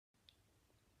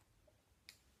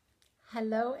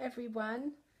Hello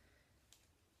everyone,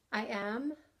 I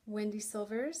am Wendy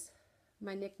Silvers.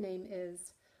 My nickname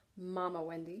is Mama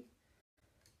Wendy.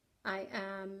 I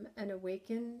am an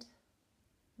awakened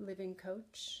living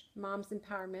coach, mom's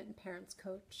empowerment and parents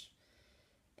coach,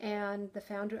 and the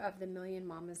founder of the Million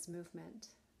Mamas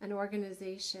Movement, an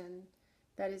organization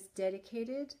that is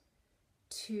dedicated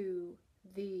to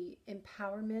the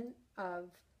empowerment of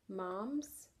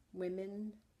moms,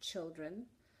 women, children,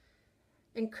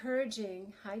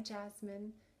 encouraging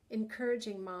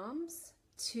moms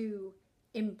to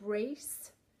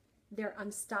embrace their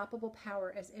unstoppable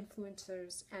power as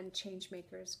influencers and change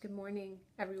makers. Good morning,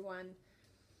 everyone.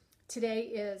 Today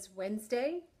is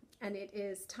Wednesday, and it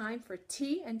is time for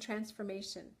tea and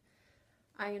transformation.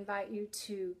 I invite you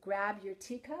to grab your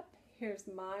teacup. Here's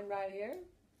mine right here.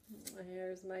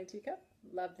 Here's my teacup.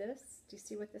 Love this. Do you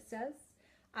see what this says?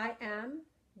 I am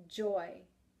joy.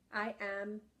 I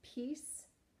am peace.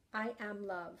 I am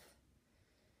love.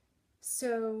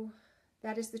 So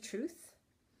that is the truth.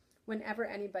 Whenever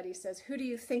anybody says, who do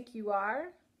you think you are?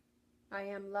 I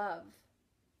am love.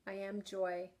 I am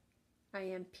joy. I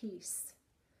am peace.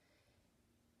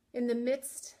 In the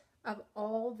midst of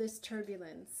all this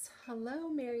turbulence, hello,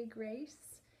 Mary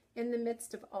Grace. In the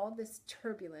midst of all this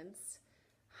turbulence,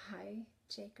 hi,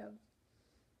 Jacob.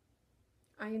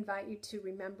 I invite you to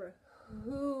remember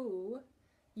who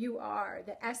you are.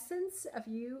 The essence of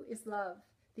you is love.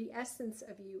 The essence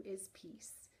of you is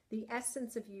peace. The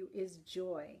essence of you is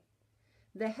joy.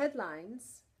 The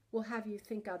headlines will have you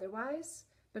think otherwise,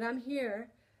 but I'm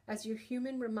here as your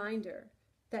human reminder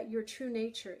that your true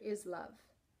nature is love.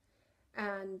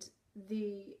 And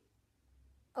the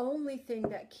only thing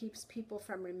that keeps people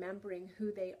from remembering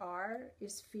who they are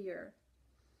is fear.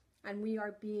 And we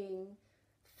are being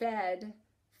fed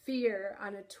fear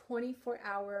on a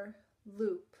 24-hour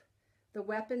loop. The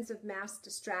weapons of mass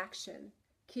distraction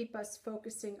keep us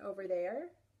focusing over there,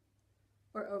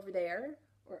 or over there,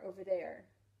 or over there.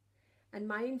 And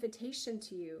my invitation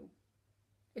to you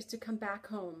is to come back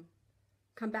home.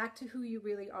 Come back to who you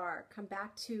really are. Come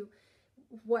back to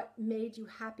what made you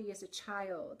happy as a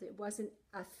child. It wasn't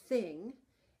a thing.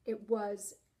 It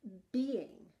was being.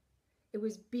 It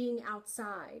was being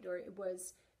outside, or it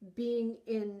was being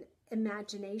in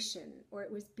imagination, or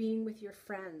it was being with your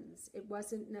friends. It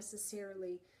wasn't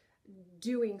necessarily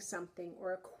doing something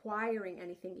or acquiring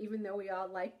anything, even though we all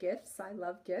like gifts. I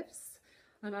love gifts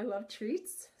and I love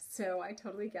treats, so I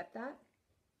totally get that.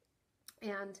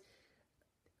 And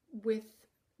with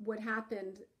what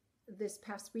happened this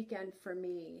past weekend for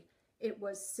me, it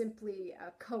was simply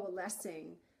a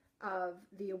coalescing of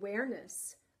the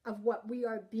awareness of what we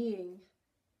are being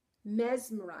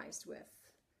mesmerized with.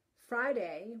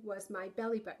 Friday was my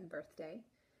belly button birthday,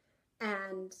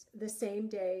 and the same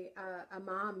day a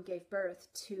mom gave birth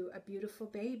to a beautiful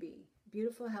baby,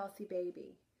 beautiful healthy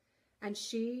baby. And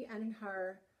she and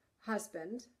her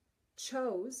husband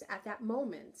chose at that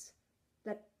moment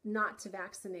that not to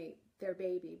vaccinate their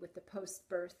baby with the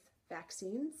post-birth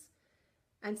vaccines.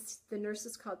 And the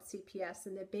nurses called CPS,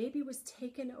 and the baby was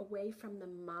taken away from the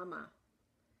mama.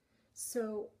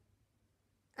 So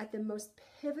at the most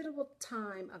pivotal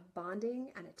time of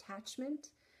bonding and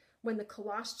attachment, when the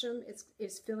colostrum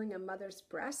is filling a mother's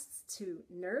breasts to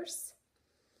nurse,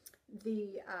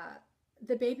 the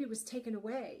baby was taken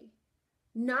away,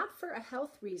 not for a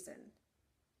health reason,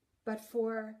 but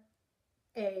for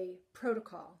a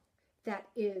protocol that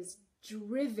is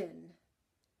driven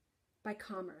by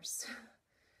commerce.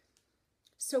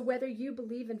 So whether you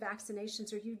believe in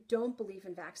vaccinations or you don't believe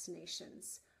in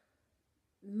vaccinations,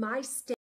 my